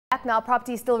back. Now,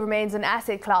 property still remains an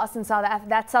asset class in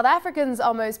that South Africans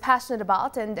are most passionate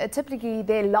about, and typically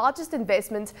their largest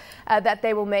investment that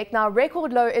they will make. Now,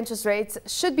 record low interest rates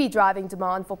should be driving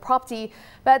demand for property,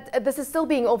 but this is still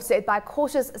being offset by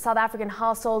cautious South African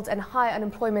households and high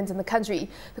unemployment in the country.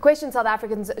 The question South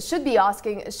Africans should be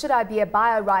asking: should I be a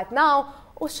buyer right now,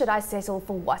 or should I settle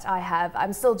for what I have?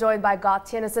 I'm still joined by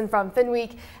Tennyson from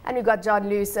Finweek, and we've got John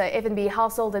Loos, F&B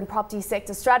household and property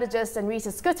sector strategist, and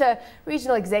Retha Schutte,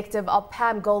 regional executive of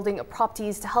Pam Golding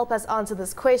Properties, to help us answer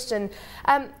this question.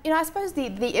 I suppose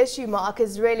the issue, Mark,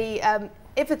 is really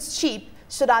if it's cheap,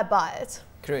 should I buy it?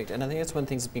 Correct, and I think that's one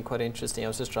thing that's been quite interesting. I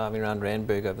was just driving around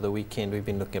Randburg over the weekend. We've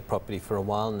been looking at property for a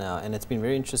while now, and it's been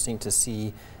very interesting to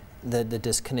see the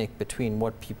disconnect between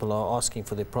what people are asking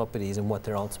for their properties and what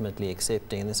they're ultimately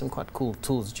accepting. And there's some quite cool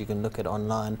tools that you can look at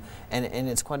online, and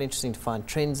it's quite interesting to find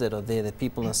trends that are there, that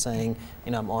people are saying,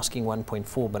 I'm asking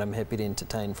 1.4, but I'm happy to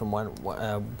entertain from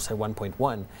say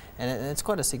 1.1, and it's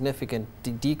quite a significant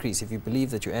decrease if you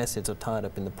believe that your assets are tied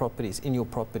up in the properties, in your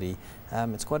property.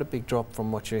 It's quite a big drop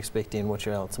from what you're expecting and what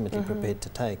you're ultimately prepared to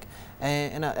take.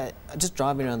 And I just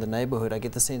driving around the neighborhood, I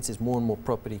get the sense there's more and more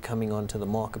property coming onto the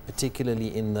market,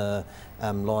 particularly in the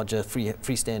larger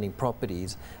freestanding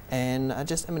properties. And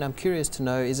I'm curious to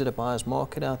know, is it a buyer's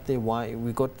market out there? Why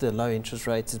we've got the low interest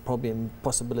rates? There's probably a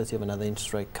possibility of another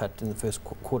interest rate cut in the first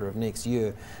quarter of next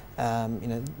year.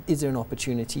 Is there an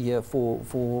opportunity here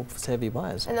for savvy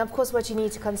buyers? And of course, what you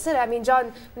need to consider,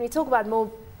 John, when we talk about more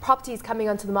properties coming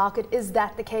onto the market, is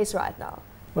that the case right now?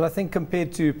 Well, I think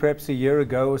compared to perhaps a year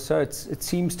ago or so, it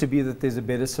seems to be that there's a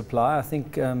better supply. I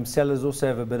think sellers also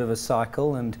have a bit of a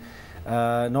cycle, and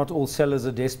not all sellers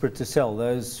are desperate to sell.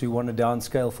 Those who want to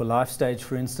downscale for life stage,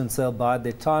 for instance, they'll bide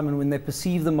their time, and when they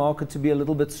perceive the market to be a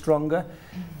little bit stronger,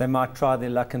 they might try their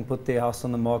luck and put their house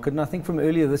on the market. And I think from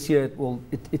earlier this year,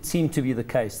 it seemed to be the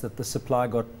case that the supply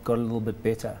got a little bit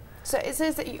better. So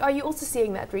are you also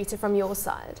seeing that, Retha, from your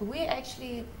side?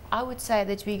 I would say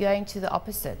that we're going to the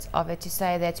opposite of it, to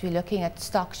say that we're looking at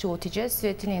stock shortages,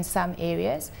 certainly in some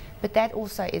areas, but that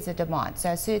also is a demand.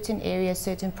 So certain areas,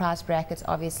 certain price brackets,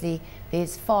 obviously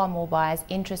there's far more buyers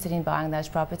interested in buying those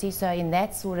properties. So in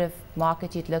that sort of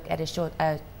market, you'd look at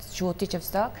a shortage of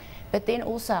stock. But then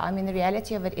also, the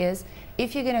reality of it is,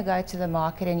 if you're going to go to the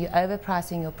market and you're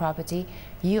overpricing your property,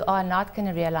 you are not going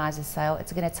to realize a sale.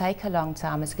 It's going to take a long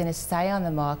time. It's going to stay on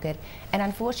the market. And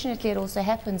unfortunately, it also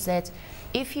happens that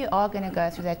if you are going to go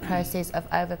through that process of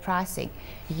overpricing,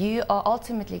 you are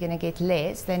ultimately going to get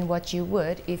less than what you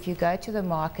would if you go to the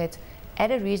market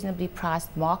at a reasonably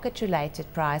priced,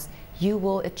 market-related price. You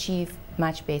will achieve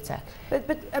much better.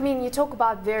 But you talk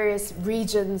about various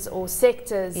regions or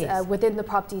sectors within the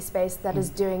property space that is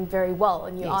doing very well,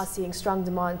 and you are seeing strong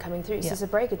demand coming through. So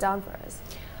break it down for us.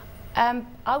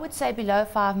 I would say below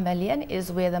 5 million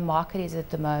is where the market is at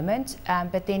the moment,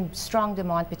 but then strong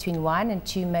demand between 1 and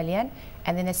 2 million,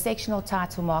 and then a sectional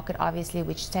title market, obviously,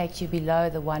 which takes you below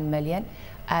the 1 million.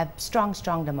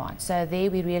 Strong demand. So there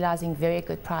we're realizing very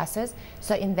good prices.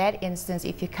 So in that instance,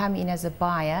 if you come in as a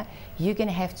buyer, you're going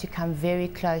to have to come very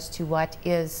close to what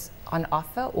is on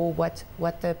offer, or what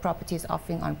the property is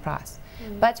offering on price.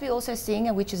 But we're also seeing,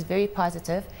 and which is very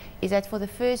positive, is that for the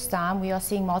first time we are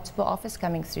seeing multiple offers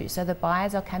coming through. So the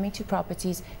buyers are coming to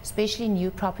properties, especially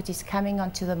new properties coming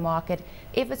onto the market.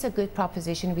 If it's a good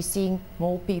proposition, we're seeing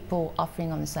more people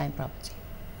offering on the same property.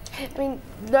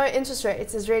 Low interest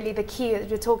rates is really the key that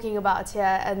you're talking about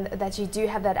here, and that you do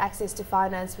have that access to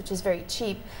finance, which is very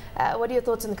cheap. What are your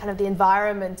thoughts on kind of the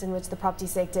environment in which the property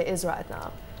sector is right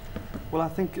now? Well, I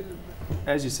think,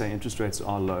 as you say, interest rates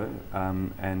are low,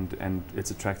 and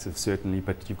it's attractive, certainly,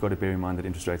 but you've got to bear in mind that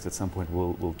interest rates at some point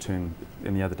will turn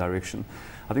in the other direction.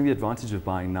 I think the advantage of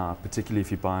buying now, particularly if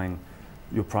you're buying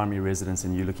your primary residence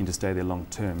and you're looking to stay there long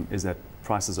term, is that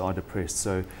prices are depressed.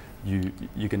 So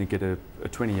you're going to get a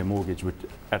 20-year mortgage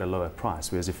at a lower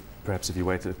price, whereas perhaps if you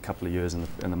wait a couple of years and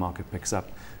the market picks up,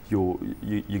 you're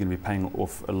going to be paying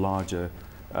off a larger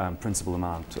principal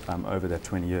amount over that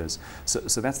 20 years.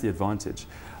 So that's the advantage.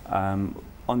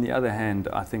 On the other hand,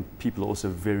 I think people are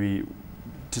also to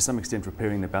some extent,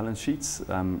 repairing their balance sheets.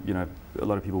 A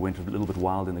lot of people went a little bit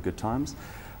wild in the good times.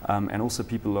 And also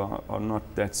people are not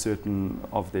that certain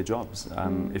of their jobs.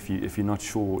 If you're not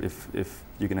sure if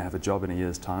you're going to have a job in a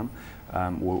year's time,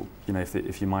 or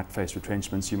if you might face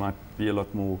retrenchments, you might be a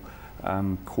lot more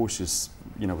cautious,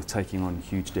 with taking on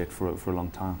huge debt for a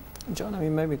long time. John, I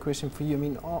mean, maybe a question for you. I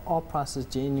mean, are prices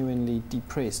genuinely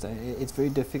depressed? It's very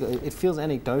difficult. It feels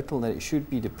anecdotal that it should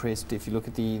be depressed if you look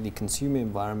at the consumer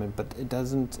environment, but it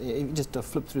doesn't. Just a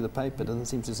flip through the paper doesn't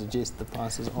seem to suggest the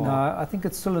prices are. No, I think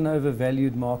it's still an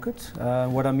overvalued market.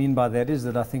 What I mean by that is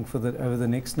that I think over the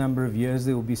next number of years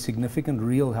there will be significant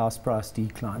real house price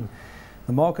decline.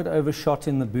 The market overshot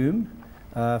in the boom.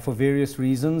 For various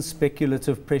reasons,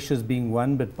 speculative pressures being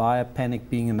one, but buyer panic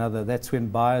being another. That's when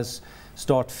buyers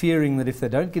start fearing that if they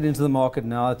don't get into the market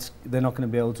now, they're not going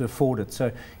to be able to afford it.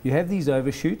 So you have these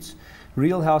overshoots.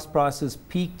 Real house prices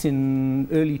peaked in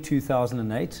early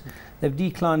 2008. They've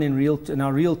declined in real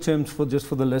terms, just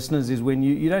for the listeners, is when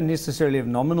you don't necessarily have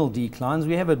nominal declines.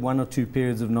 We have had 1 or 2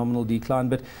 periods of nominal decline,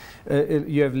 but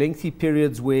you have lengthy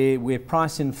periods where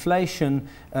price inflation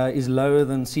is lower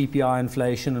than CPI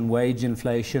inflation and wage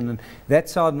inflation, and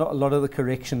that's how a lot of the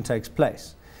correction takes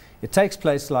place. It takes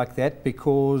place like that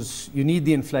because you need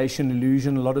the inflation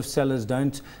illusion. A lot of sellers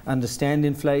don't understand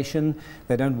inflation.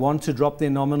 They don't want to drop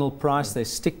their nominal price. They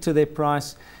stick to their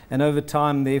price. And over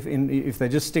time, if they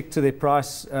just stick to their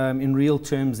price in real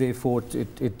terms, therefore,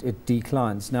 it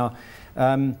declines. Now,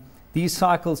 these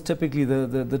cycles, typically,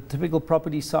 the typical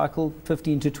property cycle,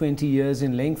 15 to 20 years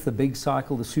in length. The big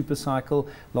cycle, the super cycle,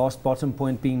 last bottom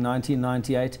point being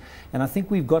 1998. And I think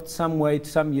we've got some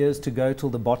years to go till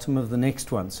the bottom of the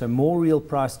next one. So more real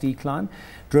price decline,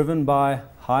 driven by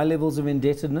high levels of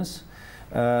indebtedness,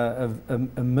 a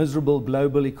miserable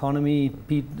global economy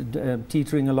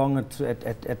teetering along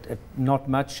at not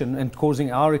much and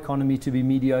causing our economy to be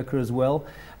mediocre as well.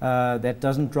 That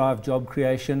doesn't drive job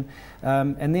creation.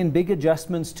 And then big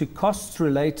adjustments to costs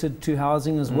related to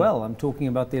housing as well. I'm talking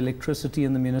about the electricity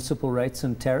and the municipal rates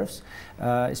and tariffs,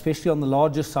 especially on the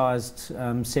larger sized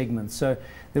segments. So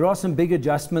there are some big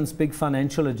adjustments, big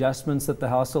financial adjustments that the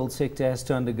household sector has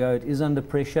to undergo. It is under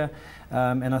pressure,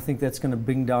 and I think that's going to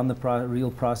bring down the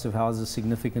real price of houses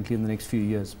significantly in the next few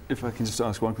years. If I can just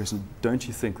ask one question, don't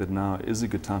you think that now is a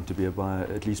good time to be a buyer,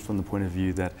 at least from the point of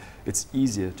view that it's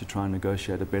easier to try and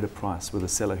negotiate a better price with a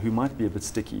seller who might be a bit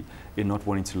sticky in not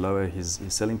wanting to lower his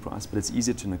selling price, but it's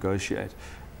easier to negotiate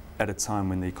at a time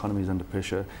when the economy is under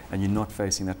pressure and you're not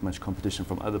facing that much competition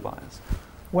from other buyers?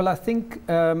 Well, I think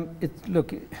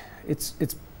it's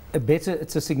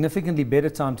a significantly better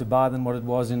time to buy than what it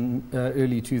was in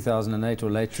early 2008 or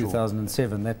late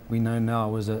 2007. That we know now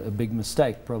was a big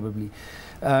mistake, probably.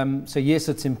 So yes,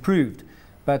 it's improved,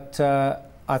 but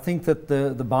I think that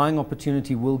the buying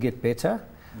opportunity will get better.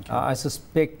 Okay. I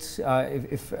suspect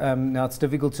now it's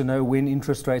difficult to know when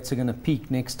interest rates are going to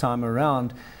peak next time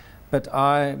around, but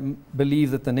I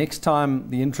believe that the next time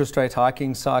the interest rate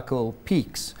hiking cycle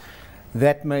peaks,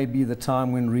 that may be the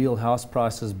time when real house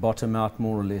prices bottom out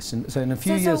more or less. And so in a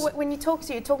few years... So when you're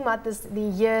talking about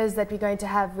the years that we're going to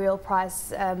have real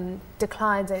price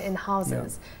declines in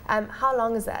houses, yeah. How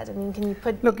long is that? I mean, can you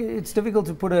put... Look, it's difficult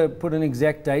to put an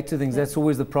exact date to things. Yeah. That's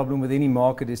always the problem with any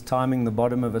market, is timing the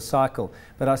bottom of a cycle.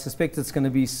 But I suspect it's going to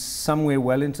be somewhere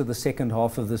well into the second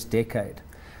half of this decade.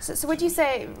 So would you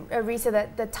say, Retha,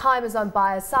 that the time is on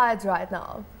buyer's sides right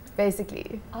now,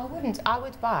 basically? I wouldn't. I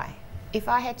would buy. If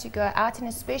I had to go out, and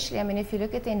especially, I mean, if you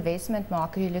look at the investment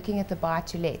market, you're looking at the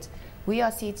buy-to-let. We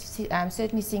are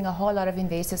certainly seeing a whole lot of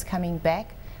investors coming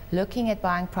back, looking at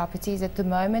buying properties. At the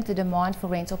moment, the demand for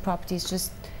rental property is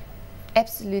just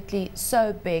absolutely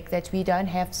so big that we don't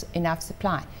have enough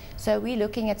supply. So we're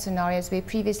looking at scenarios where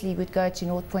previously would go to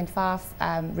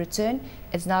 0.5 return.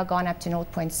 It's now gone up to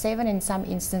 0.7. In some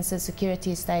instances,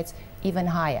 security estates even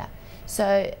higher.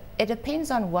 So it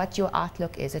depends on what your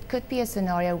outlook is. It could be a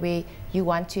scenario where you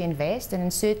want to invest,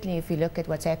 and certainly if you look at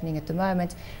what's happening at the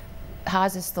moment,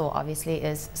 houses still obviously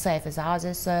is safe as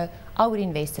houses, so I would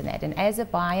invest in that. And as a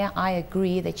buyer, I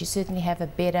agree that you certainly have a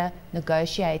better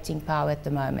negotiating power at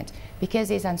the moment because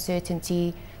there's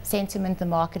uncertainty, sentiment, the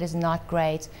market is not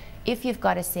great. If you've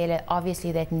got a seller,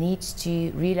 obviously, that needs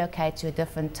to relocate to a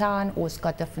different town or has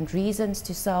got different reasons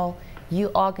to sell, you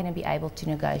are going to be able to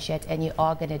negotiate and you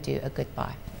are going to do a good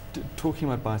buy. Talking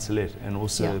about buy-to-let and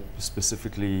also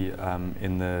specifically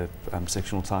in the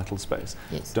sectional title space,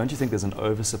 don't you think there's an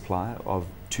oversupply of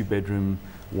 2-bedroom,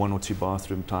 1 or 2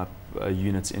 bathroom type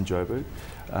units in Joburg?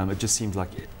 It just seems like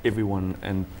everyone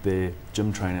and their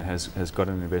gym trainer has got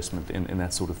an investment in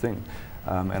that sort of thing.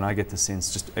 And I get the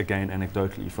sense, just again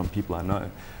anecdotally from people I know,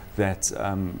 that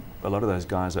a lot of those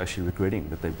guys are actually regretting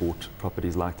that they bought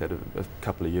properties like that a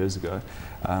couple of years ago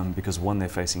because one, they're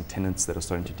facing tenants that are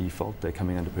starting to default, they're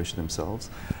coming under pressure themselves,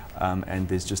 and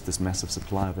there's just this massive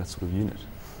supply of that sort of unit.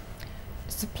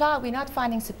 Supply, we're not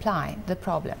finding supply the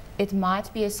problem. It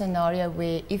might be a scenario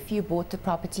where if you bought the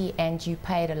property and you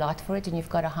paid a lot for it and you've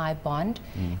got a high bond,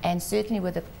 and certainly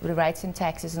with the rates and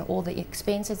taxes and all the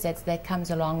expenses that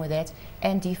comes along with that,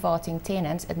 and defaulting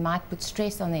tenants, it might put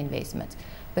stress on the investment.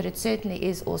 But it certainly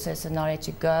is also a scenario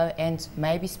to go and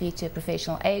maybe speak to a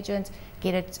professional agent,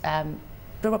 get it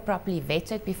properly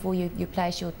vetted before you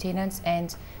place your tenants,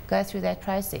 and go through that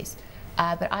process.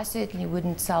 But I certainly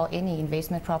wouldn't sell any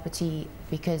investment property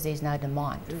because there's no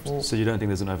demand. So you don't think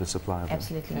there's an oversupply of them?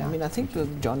 Absolutely not. I mean, I think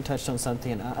that John touched on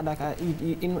something,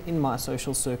 and in my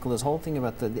social circle, this whole thing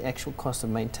about the actual cost of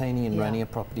maintaining and running a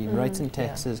property, rates and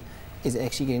taxes, is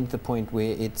actually getting to the point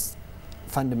where it's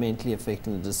fundamentally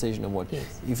affecting the decision of what.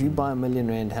 If you buy $1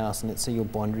 million house and let's say your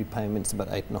bond repayment's about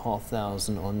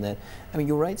 $8,500 on that, I mean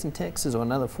your rates and taxes are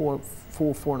another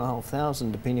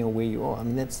 $4,500 depending on where you are. I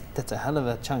mean that's a hell of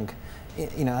a chunk,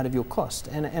 you know, out of your cost.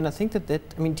 And I think that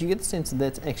I mean, do you get the sense that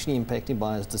that's actually impacting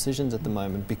buyers' decisions at the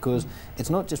moment? Because it's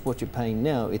not just what you're paying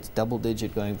now, it's double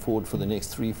digit going forward for the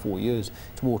next 3-4 years.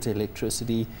 It's water,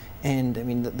 electricity, and I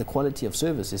mean the quality of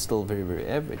service is still very, very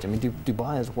average. I mean, do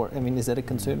buyers, I mean, is that a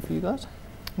concern for you guys?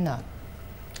 No.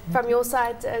 From your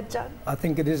side, John? I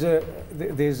think it is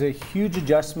there's a huge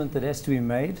adjustment that has to be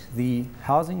made. The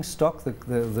housing stock,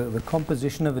 the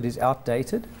composition of it is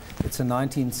outdated. It's a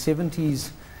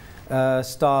 1970s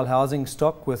style housing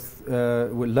stock with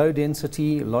low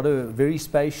density, a lot of very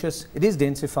spacious. It is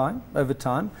densifying over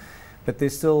time, but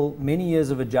there's still many years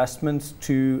of adjustment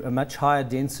to a much higher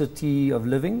density of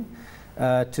living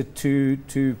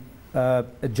to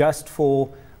adjust for,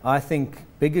 I think,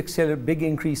 big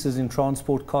increases in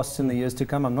transport costs in the years to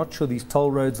come. I'm not sure these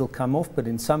toll roads will come off, but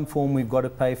in some form we've got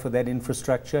to pay for that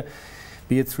infrastructure,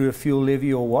 be it through a fuel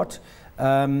levy or what.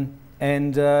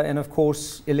 And of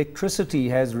course, electricity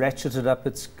has ratcheted up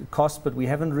its cost, but we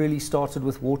haven't really started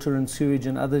with water and sewage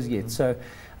and others yet. So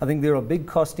I think there are big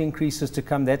cost increases to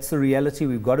come. That's the reality.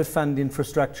 We've got to fund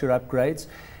infrastructure upgrades.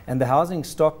 And the housing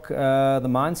stock, the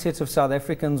mindset of South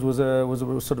Africans was a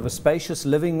sort of a spacious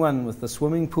living one with the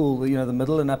swimming pool, you know, the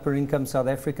middle and upper income South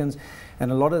Africans.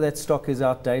 And a lot of that stock is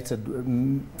outdated.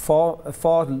 A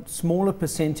far smaller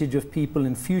percentage of people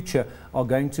in future are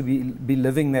going to be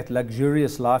living that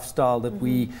luxurious lifestyle that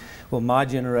my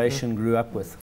generation grew up with.